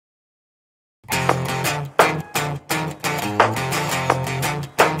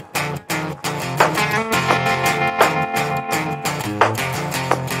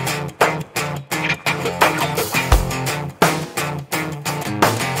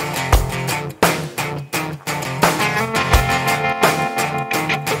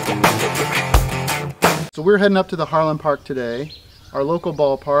So we're heading up to the Harlan Park today, our local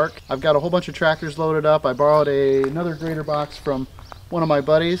ballpark. I've got a whole bunch of tractors loaded up. I borrowed another grader box from one of my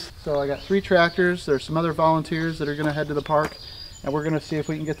buddies. So I got 3 tractors. There's some other volunteers that are going to head to the park, and we're going to see if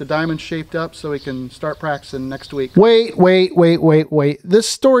we can get the diamonds shaped up so we can start practicing next week. Wait. This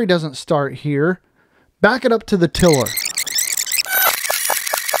story doesn't start here. Back it up to the tiller.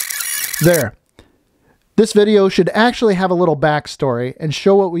 There. This video should actually have a little backstory and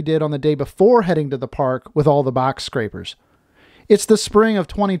show what we did on the day before heading to the park with all the box scrapers. It's the spring of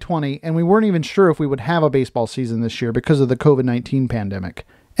 2020, and we weren't even sure if we would have a baseball season this year because of the COVID-19 pandemic.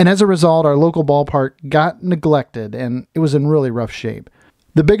 And as a result, our local ballpark got neglected, and it was in really rough shape.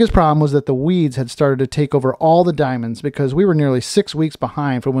 The biggest problem was that the weeds had started to take over all the diamonds because we were nearly 6 weeks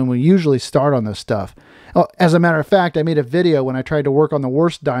behind from when we usually start on this stuff. As a matter of fact, I made a video when I tried to work on the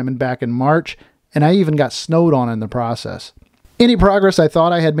worst diamond back in March, and I even got snowed on in the process. Any progress I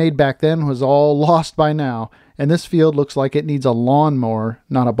thought I had made back then was all lost by now, and this field looks like it needs a lawnmower,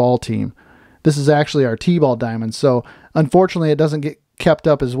 not a ball team. This is actually our T-ball diamond, so unfortunately it doesn't get kept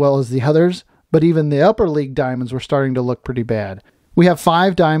up as well as the others, but even the upper league diamonds were starting to look pretty bad. We have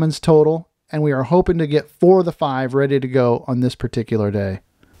 5 diamonds total, and we are hoping to get 4 of the 5 ready to go on this particular day.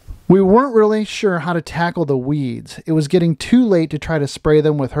 We weren't really sure how to tackle the weeds. It was getting too late to try to spray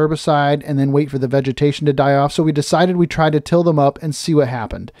them with herbicide and then wait for the vegetation to die off, so we decided we'd try to till them up and see what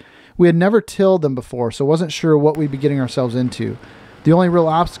happened. We had never tilled them before, so wasn't sure what we'd be getting ourselves into. The only real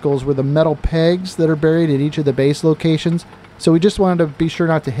obstacles were the metal pegs that are buried at each of the base locations, so we just wanted to be sure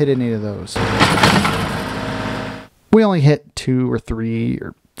not to hit any of those. We only hit 2 or 3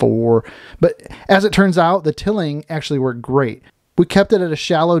 or 4, but as it turns out, the tilling actually worked great. We kept it at a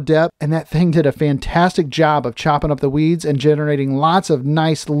shallow depth, and that thing did a fantastic job of chopping up the weeds and generating lots of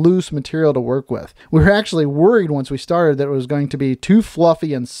nice loose material to work with. We were actually worried once we started that it was going to be too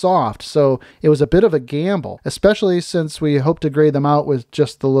fluffy and soft, so it was a bit of a gamble, especially since we hoped to grade them out with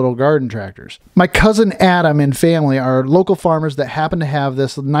just the little garden tractors. My cousin Adam and family are local farmers that happen to have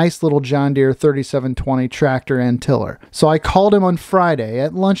this nice little John Deere 3720 tractor and tiller. So I called him on Friday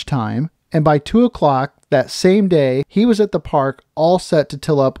at lunchtime, and by 2 o'clock that same day, he was at the park all set to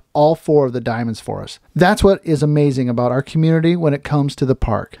till up all 4 of the diamonds for us. That's what is amazing about our community when it comes to the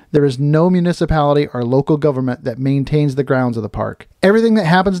park. There is no municipality or local government that maintains the grounds of the park. Everything that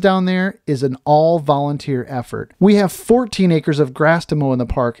happens down there is an all-volunteer effort. We have 14 acres of grass to mow in the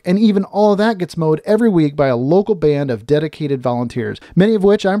park, and even all of that gets mowed every week by a local band of dedicated volunteers, many of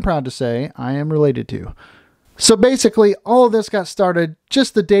which I'm proud to say I am related to. So basically, all of this got started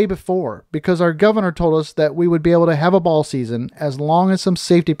just the day before because our governor told us that we would be able to have a ball season as long as some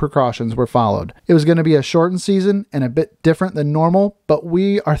safety precautions were followed. It was going to be a shortened season and a bit different than normal, but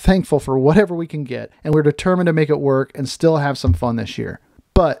we are thankful for whatever we can get, and we're determined to make it work and still have some fun this year.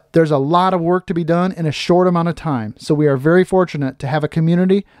 But there's a lot of work to be done in a short amount of time, so we are very fortunate to have a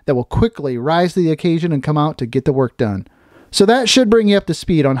community that will quickly rise to the occasion and come out to get the work done. So that should bring you up to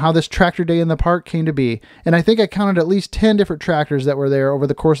speed on how this tractor day in the park came to be, and I think I counted at least 10 different tractors that were there over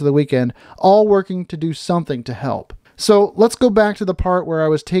the course of the weekend, all working to do something to help. So let's go back to the part where I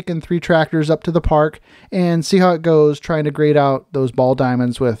was taking 3 tractors up to the park and see how it goes trying to grade out those ball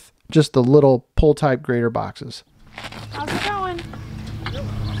diamonds with just the little pull-type grader boxes. How's it going?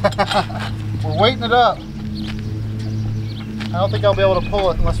 We're weighting it up. I don't think I'll be able to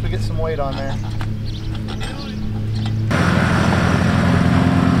pull it unless we get some weight on there.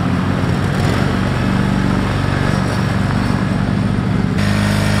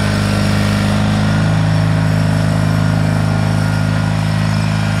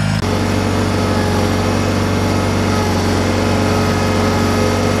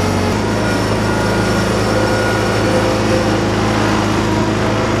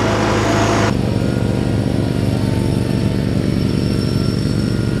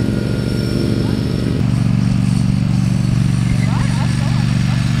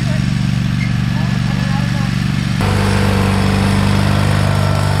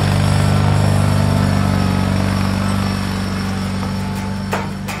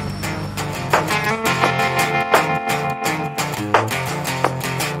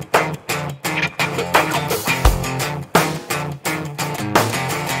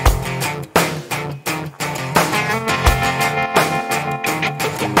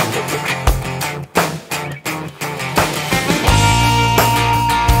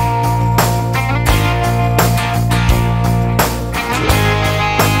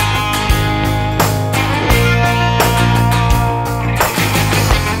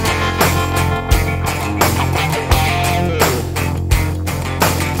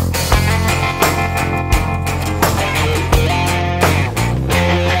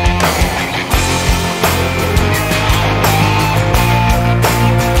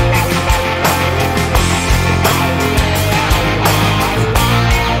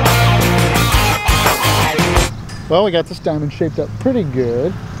 Well, we got this diamond shaped up pretty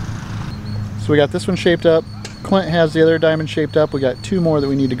good. So we got this one shaped up. Clint has the other diamond shaped up. We got 2 more that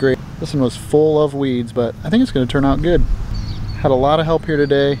we need to grade. This one was full of weeds, but I think it's going to turn out good. Had a lot of help here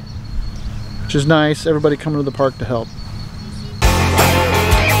today, which is nice. Everybody coming to the park to help.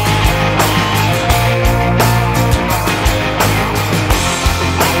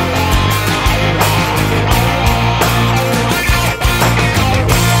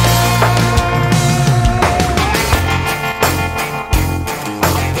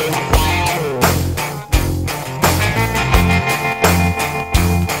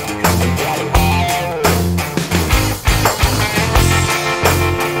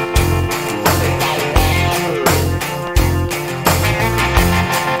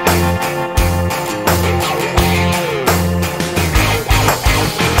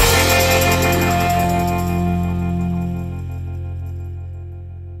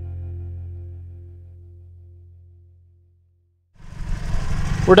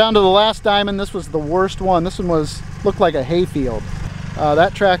 We're down to the last diamond. This was the worst one. This one looked like a hayfield.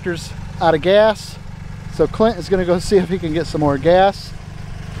 That tractor's out of gas, so Clint is going to go see if he can get some more gas.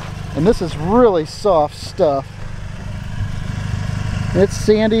 And this is really soft stuff. It's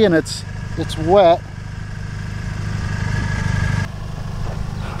sandy and it's wet.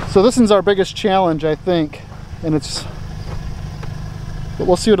 So this one's our biggest challenge, I think, and but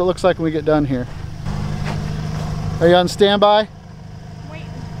we'll see what it looks like when we get done here. Are you on standby?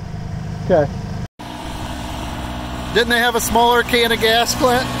 Okay. Didn't they have a smaller can of gas,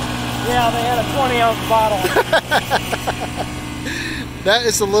 Clint? Yeah, they had a 20-ounce bottle. That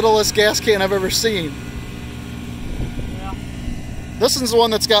is the littlest gas can I've ever seen. Yeah. This one's the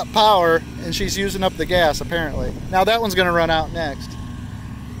one that's got power, and she's using up the gas, apparently. Now that one's going to run out next.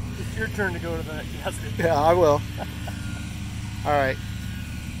 It's your turn to go to the gas station. Yeah, I will. All right.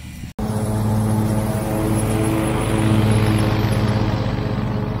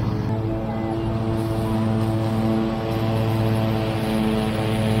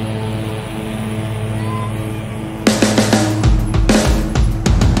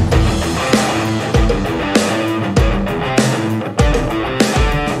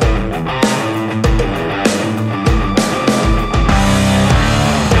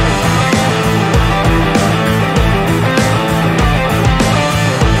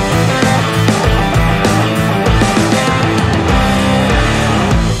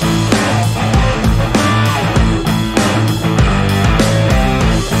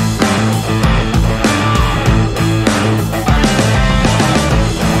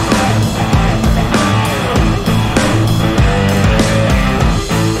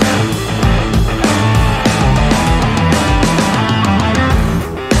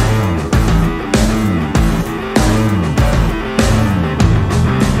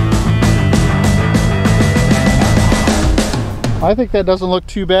 I think that doesn't look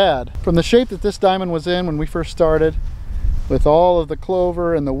too bad. From the shape that this diamond was in when we first started, with all of the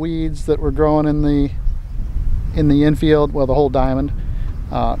clover and the weeds that were growing in the infield, well, the whole diamond,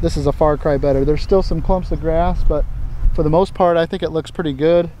 this is a far cry better. There's still some clumps of grass, but for the most part I think it looks pretty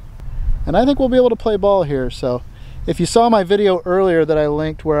good, and I think we'll be able to play ball here. So if you saw my video earlier that I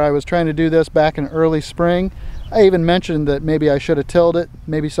linked where I was trying to do this back in early spring, I even mentioned that maybe I should have tilled it.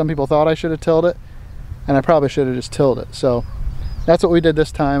 Maybe some people thought I should have tilled it, and I probably should have just tilled it. So that's what we did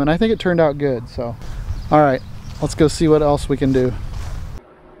this time, and I think it turned out good. So all right, let's go see what else we can do.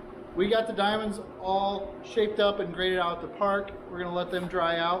 We got the diamonds all shaped up and graded out at the park. We're going to let them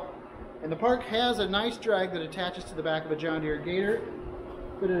dry out. And the park has a nice drag that attaches to the back of a John Deere Gator,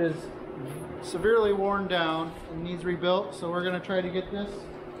 but it is severely worn down and needs rebuilt. So we're going to try to get this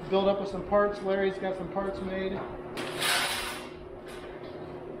built up with some parts. Larry's got some parts made.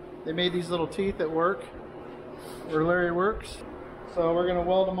 They made these little teeth that work where Larry works. So we're going to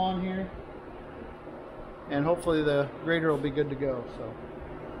weld them on here, and hopefully the grader will be good to go. So,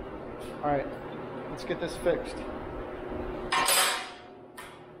 all right, let's get this fixed. We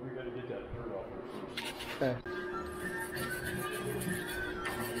got to get that dirt off first. Okay.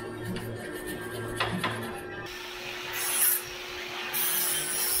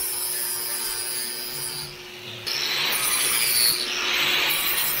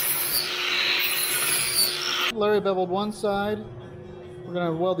 Larry beveled one side. We're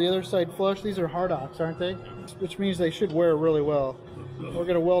going to weld the other side flush. These are hardox, aren't they? Which means they should wear really well. We're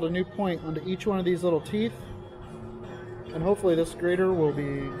going to weld a new point onto each one of these little teeth, and hopefully this grader will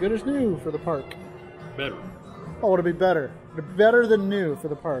be good as new for the park. Better. Oh, it'll be better. Better than new for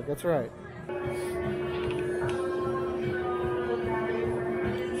the park. That's right.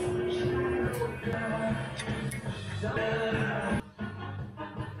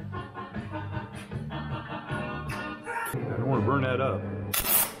 want to burn that up.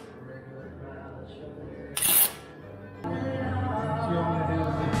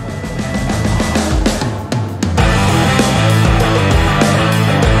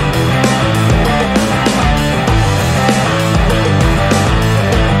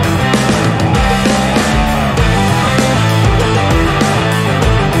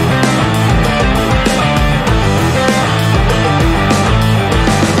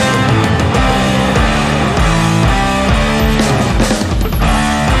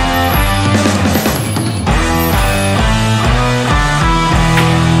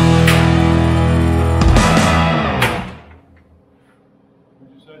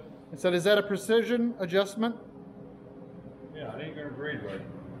 So is that a precision adjustment? Yeah, it ain't gonna grade right.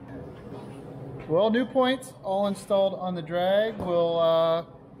 Well, new points all installed on the drag. We'll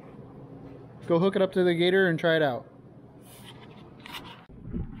go hook it up to the gator and try it out.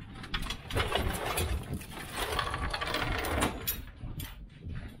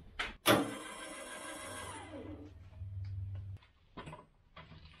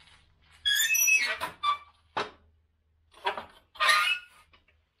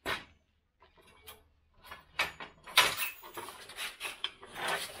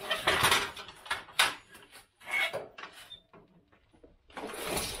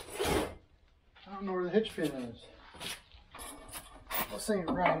 I don't know where the hitch pin is. This ain't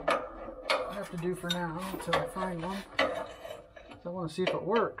right. I have to do for now until I find one. I want to see if it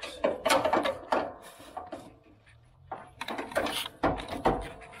works.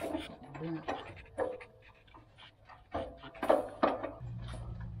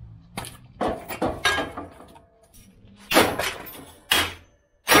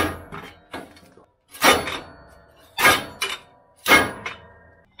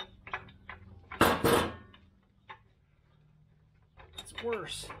 It's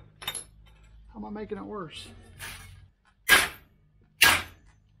worse. How am I making it worse?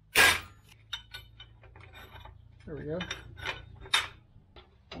 There we go.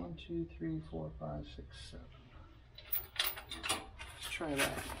 1, 2, 3, 4, 5, 6, 7. Let's try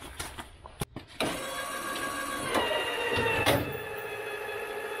that.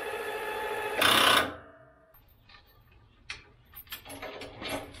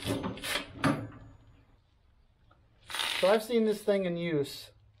 So I've seen this thing in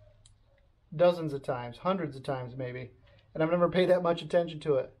use dozens of times, hundreds of times maybe, and I've never paid that much attention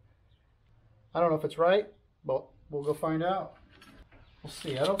to it. I don't know if it's right, but we'll go find out. We'll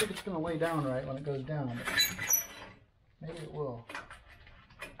see. I don't think it's going to lay down right when it goes down, but maybe it will.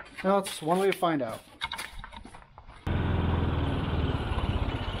 No, it's one way to find out.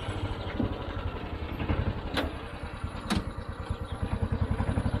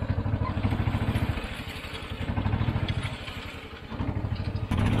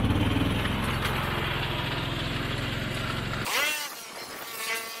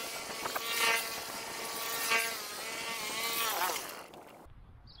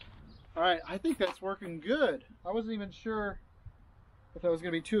 All right, I think that's working good. I wasn't even sure if that was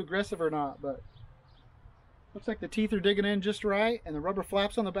going to be too aggressive or not, but looks like the teeth are digging in just right and the rubber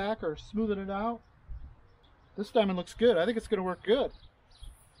flaps on the back are smoothing it out. This diamond looks good. I think it's going to work good.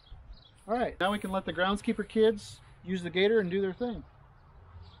 All right, now we can let the groundskeeper kids use the gator and do their thing.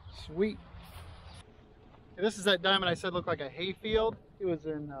 Sweet. This is that diamond I said looked like a hay field. It was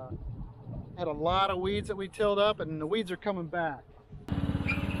in, had a lot of weeds that we tilled up, and the weeds are coming back.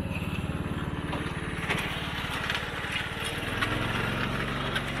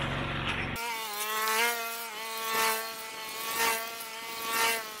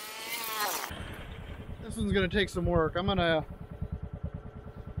 This one's gonna take some work. I'll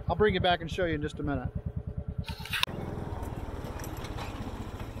bring it back and show you in just a minute.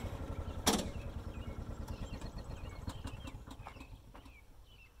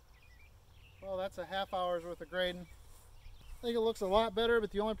 Well, that's a half hour's worth of grading. I think it looks a lot better,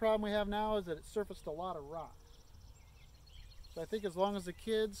 but the only problem we have now is that it surfaced a lot of rock. So I think as long as the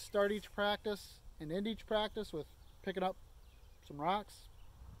kids start each practice and end each practice with picking up some rocks,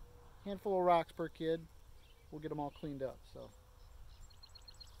 handful of rocks per kid, we'll get them all cleaned up. So,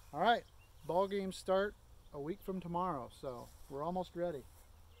 all right, ball games start a week from tomorrow, so we're almost ready.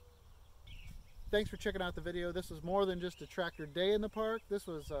 Thanks for checking out the video. This was more than just a tractor day in the park. This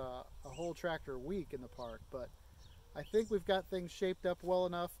was a whole tractor week in the park, but I think we've got things shaped up well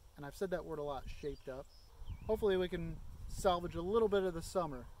enough, and I've said that word a lot, shaped up. Hopefully we can salvage a little bit of the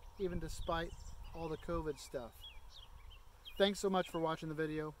summer, even despite all the COVID stuff. Thanks so much for watching the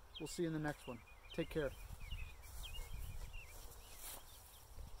video. We'll see you in the next one. Take care.